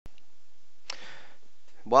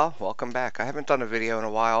Well, welcome back. I haven't done a video in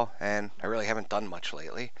a while, and I really haven't done much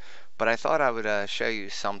lately, but I thought I would show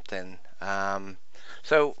you something.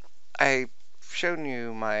 So I've shown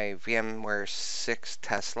you my VMware 6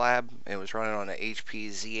 test lab. It was running on an HP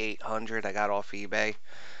Z800 I got off eBay,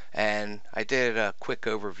 and I did a quick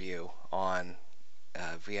overview on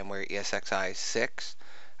VMware ESXI 6.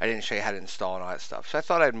 I didn't show you how to install and all that stuff, so I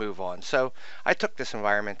thought I'd move on. So I took this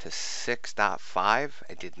environment to 6.5.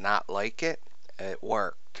 I did not like it. It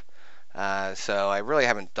worked. So I really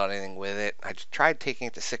haven't done anything with it. I tried taking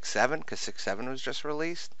it to 6.7 because 6.7 was just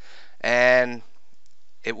released, and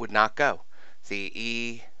it would not go.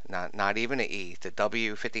 The not even the E, the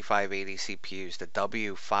W5580 CPUs, the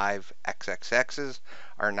W5XXXs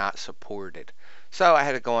are not supported. So I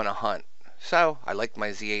had to go on a hunt. So I liked my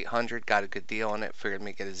Z800, got a good deal on it, figured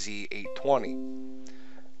me get a Z820.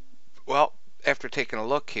 Well, after taking a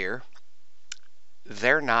look here,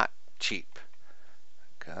 they're not cheap.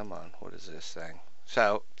 Come on, what is this thing?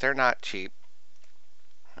 So they're not cheap,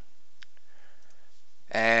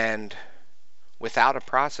 and without a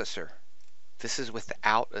processor. This is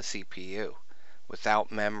without a CPU,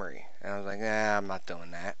 without memory. And I was like, I'm not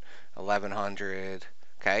doing that. 1100,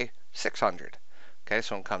 okay, 600. Okay,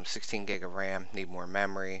 this one comes 16 gig of RAM, need more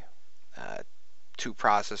memory, two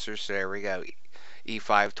processors, so there we go,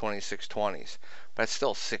 E5 2620s, but it's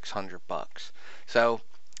still 600 bucks. So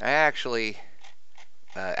I actually,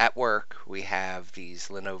 at work, we have these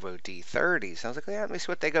Lenovo D30s. I was like, yeah, let me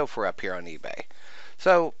see what they go for up here on eBay.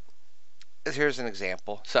 So here's an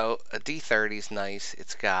example. So a D30 is nice.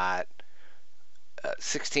 It's got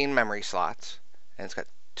 16 memory slots, and it's got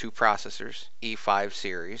two processors, E5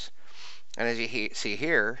 series. And as you see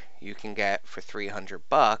here, you can get for 300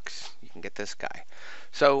 bucks, you can get this guy.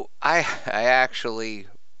 So I actually,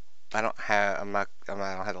 I don't have, I don't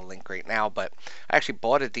have a link right now, but I actually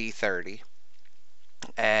bought a D30,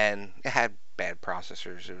 and it had bad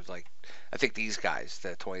processors. It was like, I think these guys,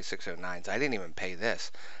 the 2609s, I didn't even pay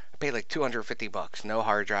this. I paid like 250 bucks. No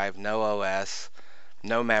hard drive, no OS,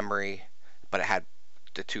 no memory, but it had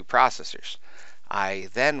the two processors. I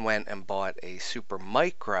then went and bought a Super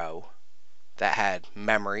Micro that had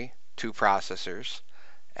memory, two processors,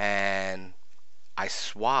 and I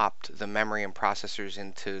swapped the memory and processors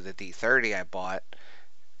into the D30 I bought,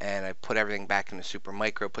 and I put everything back in the Super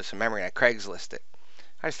Micro, put some memory, and I Craigslist it.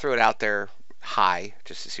 I just threw it out there high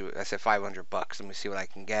just to see what I said. 500 bucks. Let me see what I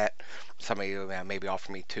can get. Somebody maybe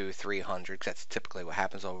offer me 200-300 because that's typically what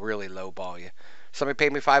happens. They'll really lowball you. Somebody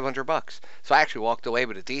paid me 500 bucks. So I actually walked away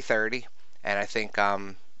with a D30, and I think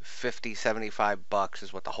 50-75 bucks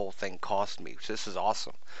is what the whole thing cost me. So this is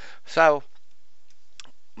awesome. So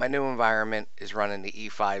my new environment is running the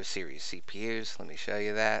E5 series CPUs. Let me show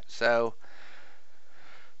you that. So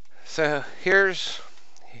here's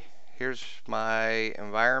my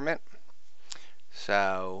environment.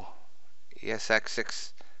 So ESX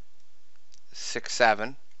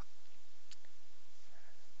 667.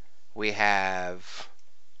 We have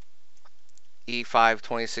E5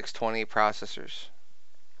 2620 processors.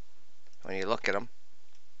 When you look at them,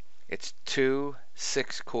 it's two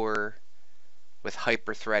 6-core with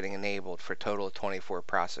hyper-threading enabled for a total of 24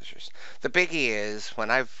 processors. The biggie is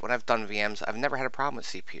when I've done VMs, I've never had a problem with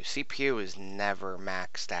CPU. CPU is never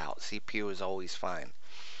maxed out. CPU is always fine.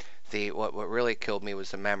 What really killed me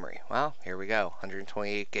was the memory. Well, here we go.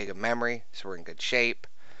 128 gig of memory, so we're in good shape.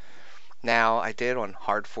 Now, I did on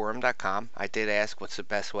hardforum.com, I did ask what's the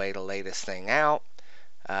best way to lay this thing out.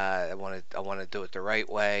 I want to do it the right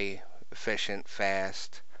way, efficient,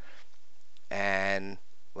 fast, and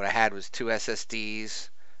what I had was two SSDs,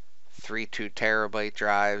 three 2 terabyte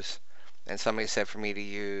drives, and somebody said for me to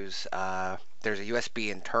use, there's a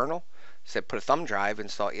USB internal, said put a thumb drive,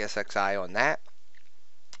 install ESXi on that.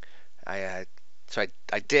 So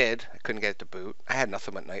I did. I couldn't get it to boot. I had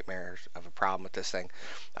nothing but nightmares of a problem with this thing.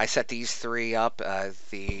 I set these three up.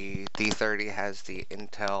 The D30 has the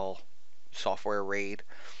Intel software RAID.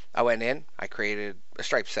 I went in. I created a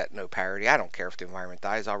stripe set, no parity. I don't care if the environment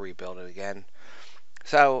dies. I'll rebuild it again.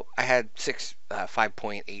 So I had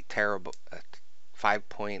 5.8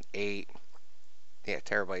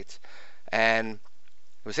 terabytes, and it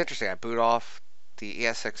was interesting. I boot off the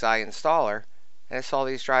ESXi installer, and I saw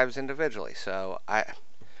these drives individually. So I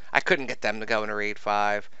couldn't get them to go in a RAID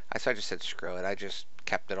 5. So I just said screw it. I just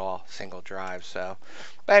kept it all single drive. So,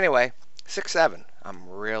 but anyway, 6.7. I'm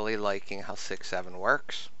really liking how 6.7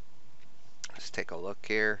 works. Let's take a look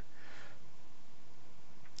here.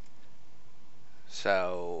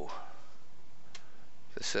 So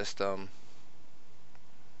the system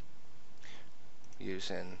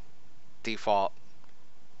using default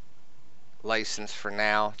license for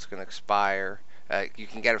now. It's going to expire You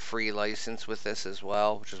can get a free license with this as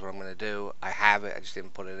well, which is what I'm going to do. I have it, I just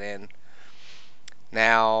didn't put it in.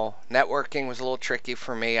 Now, networking was a little tricky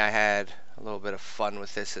for me. I had a little bit of fun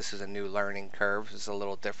with this. This is a new learning curve. This is a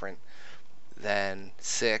little different than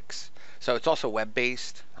 6. So it's also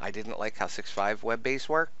web-based. I didn't like how 6.5 web-based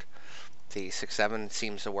worked. The 6.7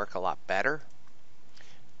 seems to work a lot better.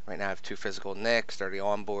 Right now I have 2 physical NICs, 30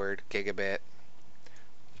 onboard, gigabit,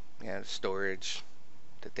 storage,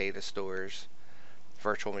 the data stores,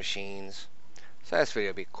 virtual machines. So this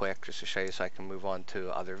video will be quick just to show you so I can move on to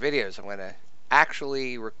other videos. I'm going to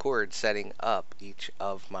actually record setting up each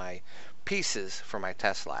of my pieces for my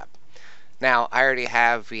test lab. Now I already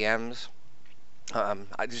have VMs.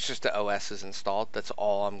 It's just the OS is installed. That's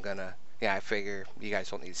all I'm gonna. I figure you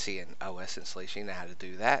guys don't need to see an OS installation. You know how to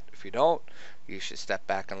do that. If you don't, you should step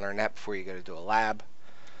back and learn that before you go to do a lab.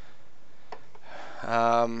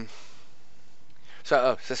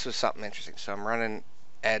 So this was something interesting. So I'm running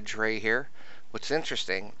Edge right here. What's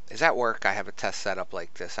interesting is at work I have a test setup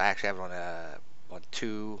like this. I actually have it on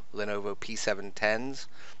 2 Lenovo P710s,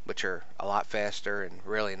 which are a lot faster and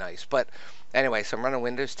really nice. But anyway, so I'm running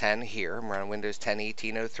Windows 10 here. I'm running Windows 10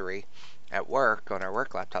 1803. At work, on our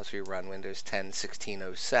work laptops, we run Windows 10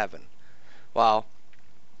 1607. Well,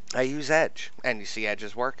 I use Edge, and you see Edge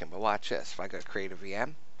is working. But watch this. If I go to create a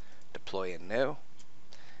VM, deploy a new,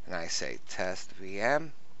 and I say test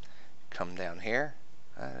VM, come down here.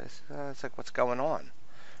 It's like, what's going on?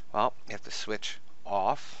 Well, you have to switch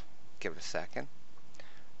off. Give it a second.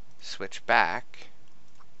 Switch back.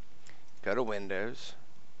 Go to Windows.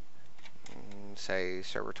 Say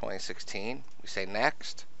Server 2016. We say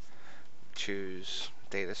next. Choose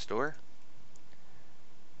Data Store.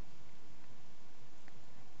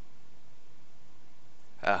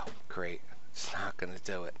 Oh, great. It's not going to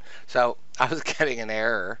do it. So I was getting an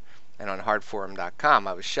error, and on hardforum.com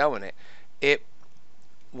I was showing it. It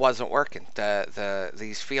wasn't working.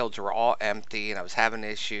 These fields were all empty, and I was having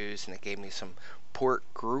issues, and it gave me some port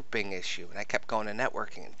grouping issue, and I kept going to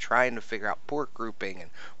networking and trying to figure out port grouping and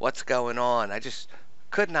what's going on. I just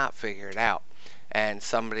could not figure it out. And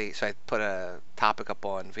so I put a topic up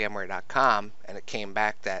on VMware.com, and it came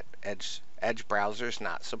back that Edge browser is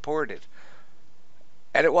not supported.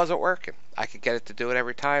 And it wasn't working. I could get it to do it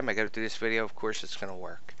every time. I go to do this video, of course it's going to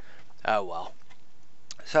work. Oh well.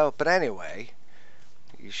 So, but anyway,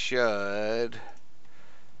 you should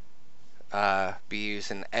be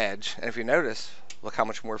using Edge. And if you notice, look how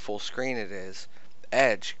much more full screen it is.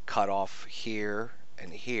 Edge cut off here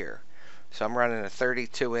and here. So I'm running a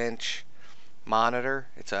 32-inch monitor.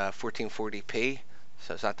 It's a 1440p,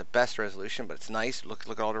 so it's not the best resolution, but it's nice. Look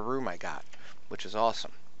at all the room I got, which is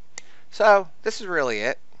awesome. So this is really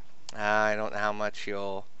it. I don't know how much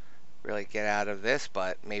you'll really get out of this,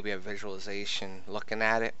 but maybe a visualization looking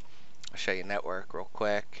at it. I'll show you network real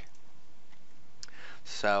quick.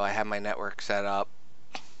 So I have my network set up,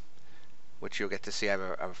 which you'll get to see. I have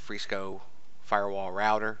a Frisco firewall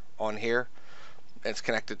router on here. It's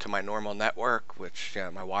connected to my normal network, which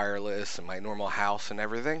my wireless and my normal house and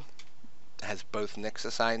everything. It has both NICs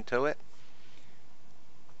assigned to it.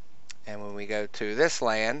 And when we go to this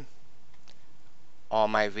LAN, all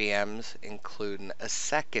my VMs include a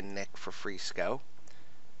second NIC for Frisco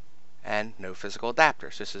and no physical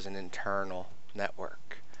adapters. This is an internal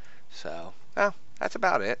network. So, that's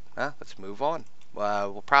about it. Let's move on.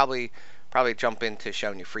 We'll probably jump into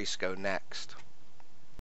showing you Frisco next.